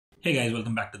Hey guys,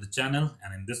 welcome back to the channel,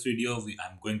 and in this video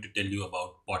I'm going to tell you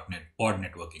about pod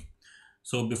networking.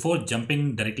 So before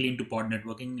jumping directly into pod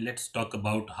networking, let's talk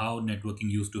about how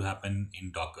networking used to happen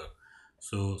in Docker.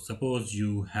 So suppose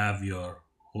you have your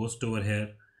host over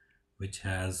here which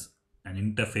has an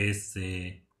interface,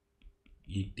 say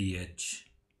ETH0,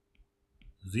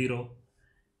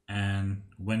 and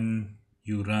when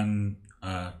you run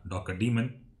a Docker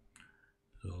daemon,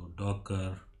 so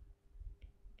Docker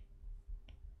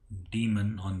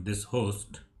daemon on this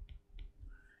host,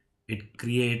 it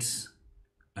creates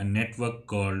a network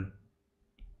called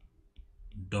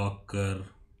Docker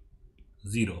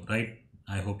 0, right?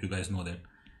 I hope you guys know that.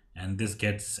 And this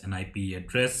gets an IP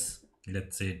address.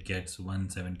 Let's say it gets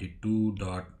 172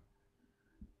 dot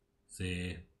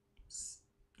say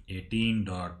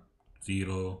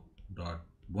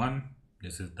 18.0.1.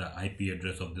 This is the IP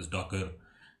address of this Docker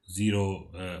 0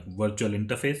 virtual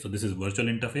interface. So this is virtual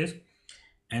interface.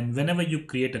 And whenever you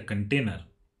create a container,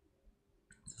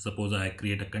 suppose I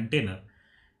create a container,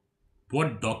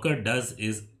 what Docker does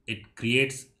is it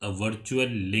creates a virtual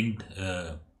linked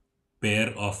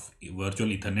pair of virtual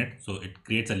Ethernet. So it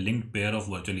creates a linked pair of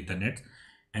virtual Ethernet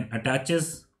and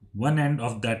attaches one end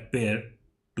of that pair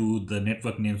to the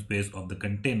network namespace of the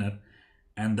container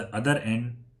and the other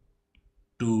end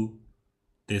to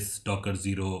this Docker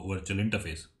 0 virtual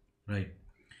interface, right?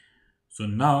 So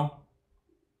now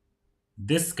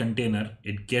this container,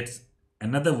 it gets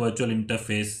another virtual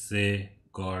interface, say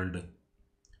called,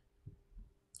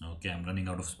 okay, I'm running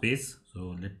out of space,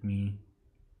 so let me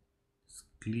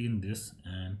clean this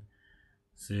and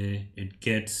say it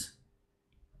gets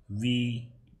VETH0,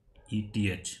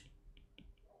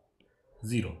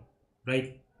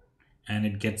 right? And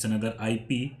it gets another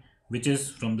IP which is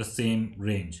from the same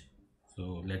range.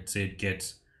 So let's say it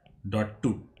gets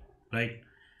 .2, right?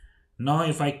 Now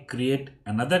if I create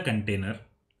another container,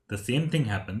 the same thing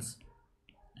happens,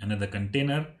 another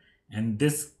container, and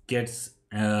this gets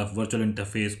a virtual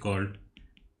interface called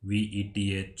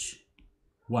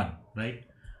VETH1, right?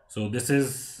 So this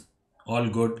is all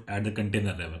good at the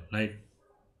container level, right?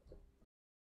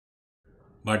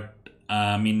 But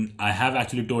I have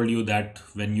actually told you that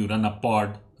when you run a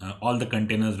pod, all the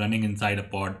containers running inside a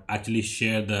pod actually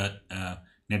share the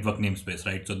network namespace,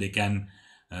 right? So they can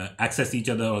access each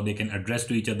other or they can address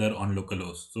to each other on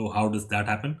localhost. So how does that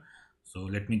happen? So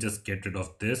let me just get rid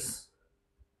of this.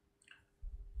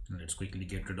 Let's quickly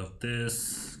get rid of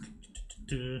this.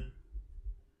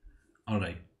 All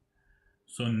right.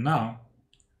 So now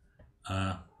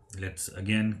let's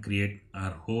again create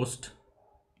our host.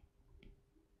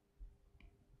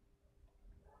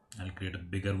 I'll create a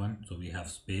bigger one so we have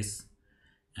space,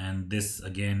 and this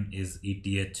again is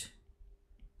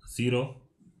ETH0,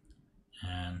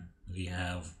 and we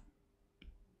have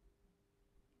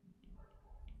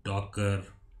Docker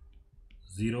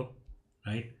 0,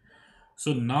 right?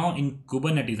 So now in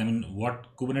Kubernetes,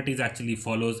 what Kubernetes actually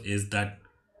follows is that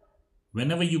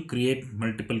whenever you create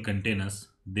multiple containers,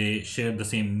 they share the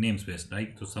same namespace,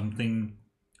 right? So something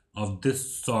of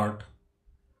this sort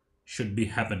should be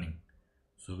happening.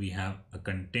 So we have a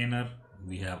container,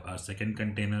 we have our second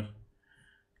container,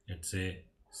 let's say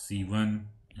C1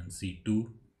 and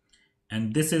C2,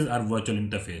 and this is our virtual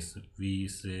interface. We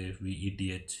say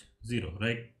VETH0,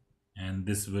 right? And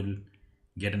this will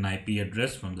get an IP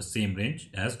address from the same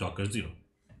range as Docker 0.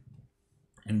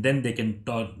 And then they can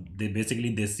talk, they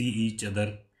see each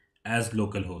other as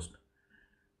localhost.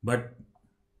 But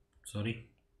sorry,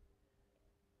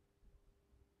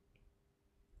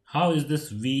 how is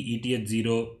this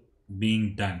VETH0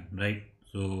 being done, right?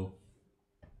 So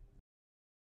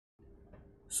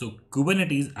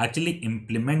Kubernetes actually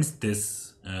implements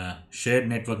this shared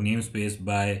network namespace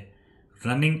by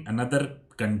running another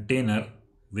container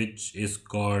which is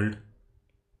called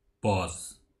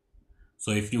pause.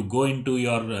 So if you go into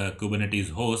your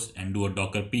Kubernetes host and do a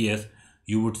Docker PS,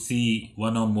 you would see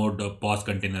one or more pause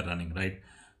container running, right?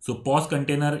 So pause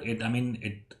container, it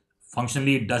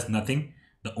functionally it does nothing.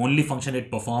 The only function it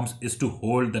performs is to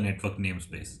hold the network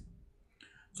namespace.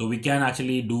 So we can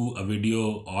actually do a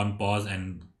video on pause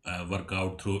and work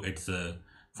out through its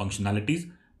functionalities.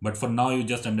 But for now, you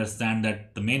just understand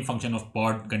that the main function of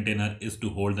pod container is to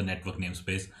hold the network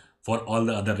namespace for all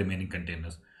the other remaining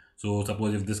containers. So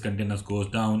suppose if this container goes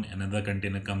down, another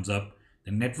container comes up,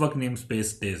 the network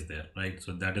namespace stays there, right?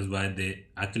 So that is why they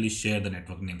actually share the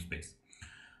network namespace.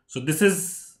 So this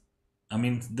is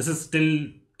still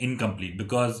incomplete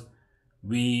because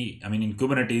in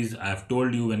Kubernetes, I have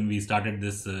told you when we started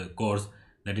this course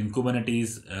that in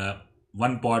Kubernetes,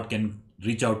 one pod can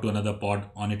reach out to another pod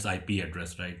on its IP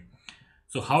address, right?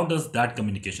 So how does that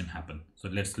communication happen? So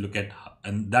let's look at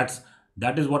and that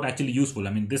is what actually useful.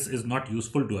 I mean, this is not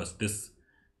useful to us. This,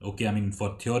 okay, I mean,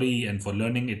 for theory and for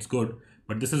learning it's good,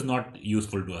 but this is not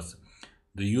useful to us.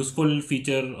 The useful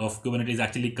feature of Kubernetes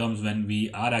actually comes when we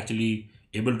are actually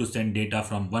able to send data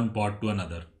from one pod to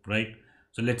another, right?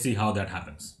 So let's see how that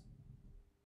happens.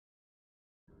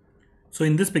 So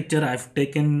in this picture, I've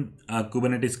taken a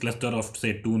Kubernetes cluster of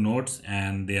say 2 nodes,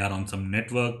 and they are on some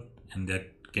network, and they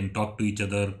can talk to each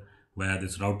other via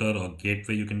this router or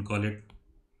gateway, you can call it,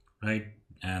 right?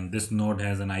 And this node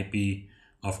has an IP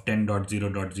of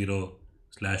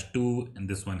 10.0.0/2, and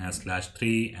this one has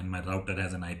 /3, and my router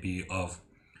has an IP of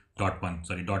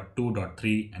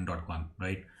 .2.3 and .1,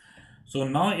 right? So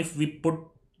now if we put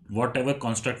whatever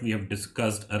construct we have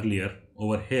discussed earlier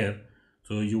over here,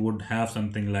 so you would have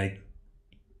something like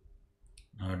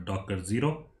Docker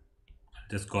 0,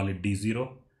 just call it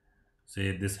D0.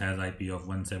 Say this has IP of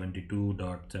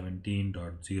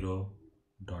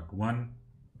 172.17.0.1.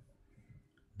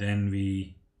 Then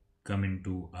we come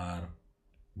into our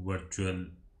virtual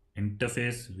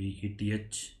interface,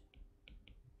 VETH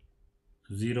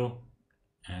 0,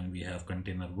 and we have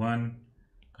container 1,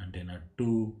 container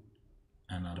 2,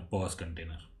 and our pause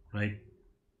container, right?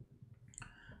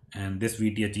 And this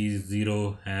VTH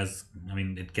 0 has, I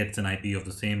mean, it gets an IP of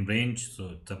the same range.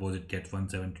 So suppose it gets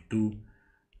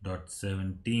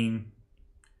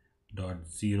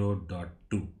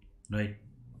 172.17.0.2, right?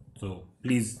 So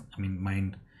please, I mean,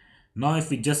 mind. Now if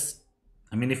we just,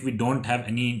 I mean, if we don't have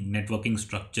any networking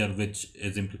structure which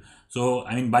is so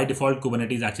I mean, by default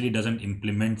Kubernetes actually doesn't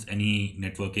implement any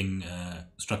networking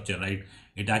structure, right?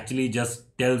 It actually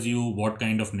just tells you what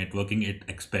kind of networking it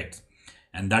expects,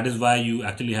 and that is why you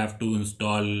actually have to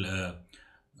install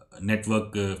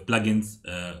network plugins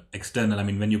external. I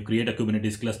mean, when you create a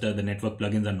Kubernetes cluster, the network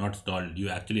plugins are not installed. You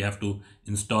actually have to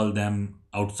install them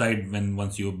outside when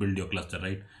once you build your cluster,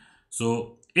 right?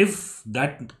 So if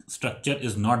that structure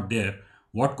is not there,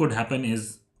 what could happen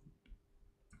is,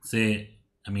 say,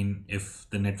 I mean, if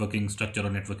the networking structure or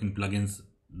networking plugins,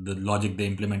 the logic they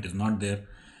implement is not there,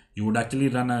 you would actually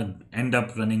end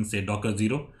up running, say, Docker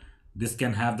 0. This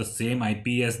can have the same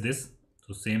IP as this,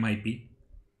 so same IP.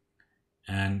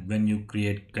 And when you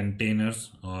create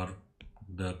containers or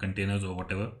the containers or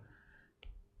whatever,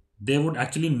 they would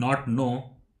actually not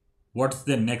know what's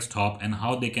the next hop and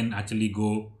how they can actually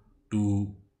go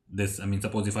to this. I mean,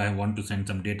 suppose if I want to send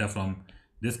some data from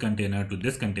this container to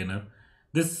this container,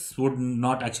 this would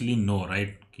not actually know,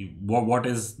 right? What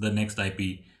is the next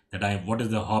IP what is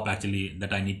the hop actually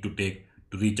that I need to take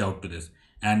to reach out to this?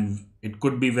 And it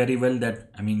could be very well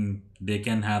that, I mean, they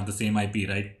can have the same IP,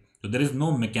 right? So there is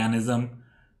no mechanism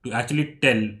to actually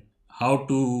tell how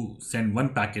to send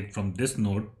one packet from this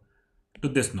node to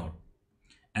this node.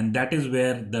 And that is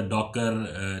where the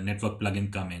Docker network plugin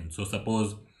come in. So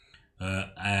suppose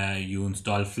you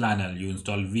install Flannel, you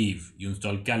install Weave, you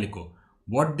install Calico.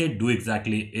 What they do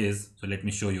exactly is, so let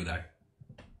me show you that.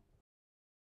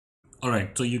 All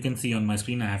right, so you can see on my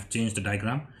screen I have changed the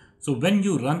diagram. So when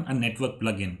you run a network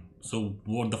plugin, so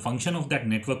what the function of that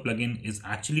network plugin is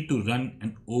actually to run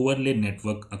an overlay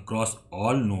network across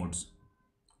all nodes,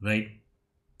 right?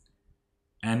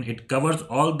 And it covers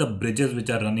all the bridges which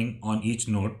are running on each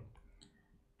node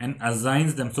and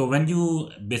assigns them. So when you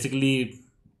basically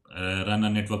run a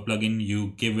network plugin,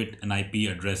 you give it an IP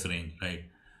address range, right?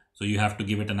 So you have to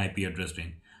give it an IP address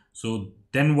range. So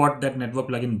then what that network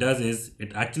plugin does is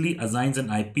it actually assigns an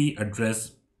IP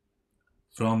address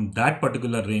from that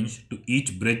particular range to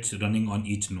each bridge running on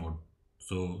each node.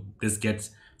 So this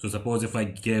gets, so suppose if I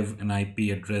give an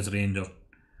IP address range of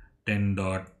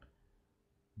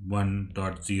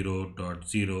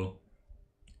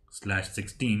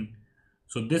 10.1.0.0/16,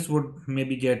 so this would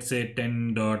maybe get say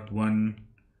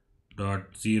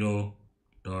 10.1.0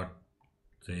 dot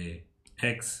say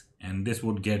x, and this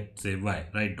would get say y,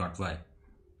 right, dot y.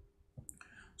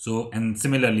 So, and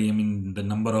similarly, I mean, the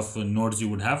number of nodes you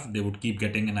would have, they would keep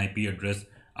getting an IP address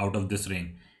out of this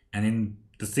range. And in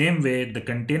the same way, the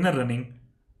container running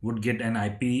would get an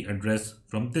IP address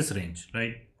from this range,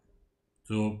 right?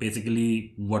 So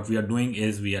basically what we are doing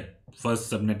is we are first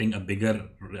subnetting a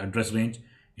bigger address range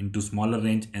into smaller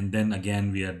range, and then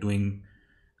again we are doing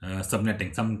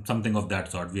subnetting, something of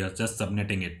that sort. We are just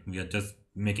subnetting it. We are just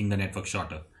making the network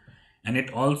shorter. And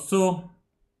it also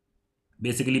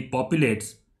basically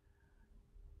populates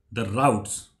the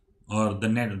routes or the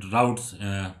network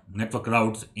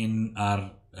routes in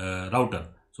our router.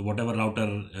 So whatever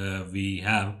router we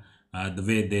have, the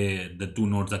way the 2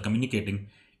 nodes are communicating,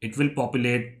 it will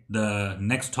populate the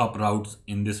next hop routes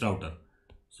in this router.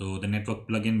 So the network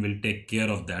plugin will take care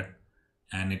of that,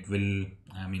 and it will,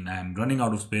 I mean, I'm running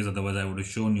out of space, otherwise I would have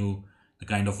shown you the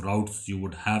kind of routes you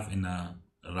would have in a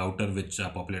router which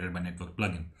are populated by network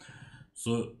plugin.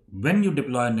 So when you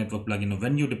deploy a network plugin, or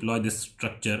when you deploy this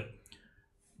structure,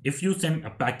 if you send a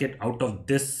packet out of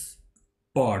this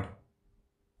pod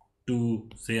to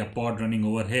say a pod running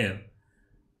over here,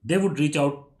 they would reach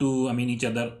out to, I mean, each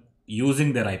other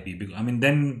using their IP. Because, I mean,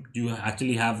 then you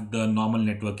actually have the normal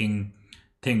networking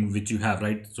thing which you have,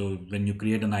 right? So when you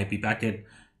create an IP packet,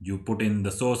 you put in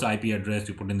the source IP address,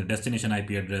 you put in the destination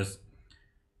IP address,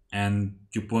 and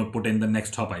you put in the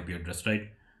next hop IP address, right?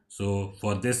 So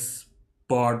for this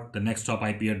pod, the next hop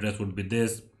IP address would be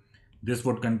this. This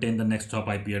would contain the next hop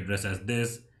IP address as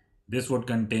this. This would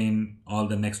contain all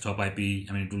the next hop IP.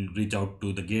 I mean, it will reach out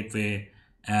to the gateway,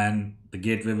 and the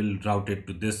gateway will route it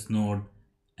to this node,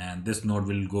 and this node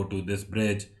will go to this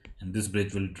bridge, and this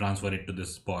bridge will transfer it to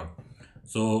this pod.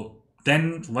 So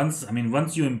then once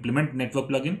you implement network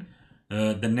plugin,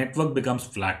 the network becomes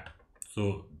flat.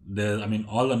 So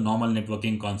all the normal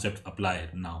networking concepts apply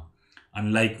now,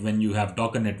 unlike when you have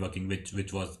Docker networking,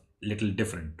 which was little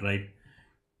different, right?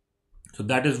 So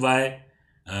that is why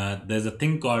there's a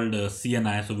thing called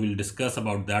CNI. So we'll discuss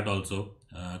about that also,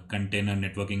 container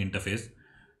networking interface.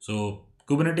 So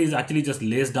Kubernetes actually just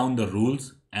lays down the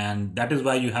rules, and that is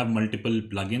why you have multiple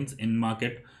plugins in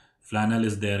market. Flannel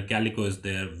is there, Calico is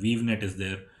there, VeeveNet is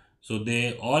there. So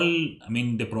they all, I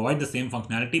mean, they provide the same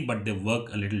functionality, but they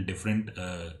work a little different.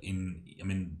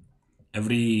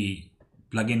 Every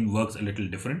plugin works a little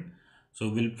different. So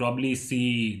we'll probably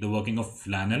see the working of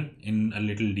Flannel in a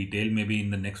little detail, maybe in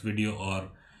the next video, or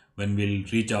when we'll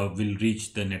reach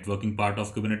the networking part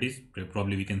of Kubernetes.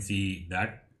 Probably we can see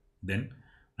that then,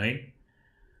 right?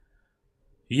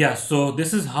 Yeah, so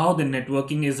this is how the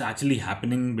networking is actually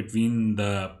happening between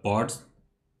the pods.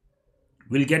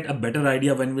 We'll get a better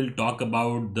idea when we'll talk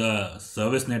about the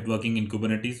service networking in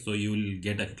Kubernetes. So you will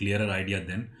get a clearer idea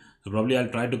then. So probably I'll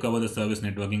try to cover the service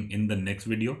networking in the next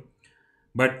video.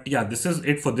 But yeah, this is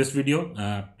it for this video.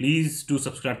 Please do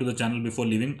subscribe to the channel before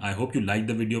leaving. I hope you like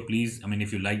the video. Please, I mean,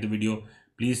 if you like the video,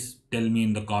 please tell me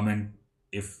in the comment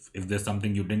if there's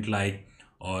something you didn't like,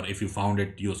 or if you found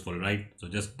it useful, right? So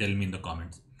just tell me in the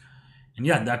comments. And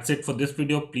yeah, that's it for this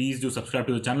video. Please do subscribe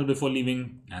to the channel before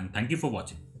leaving, and thank you for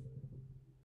watching.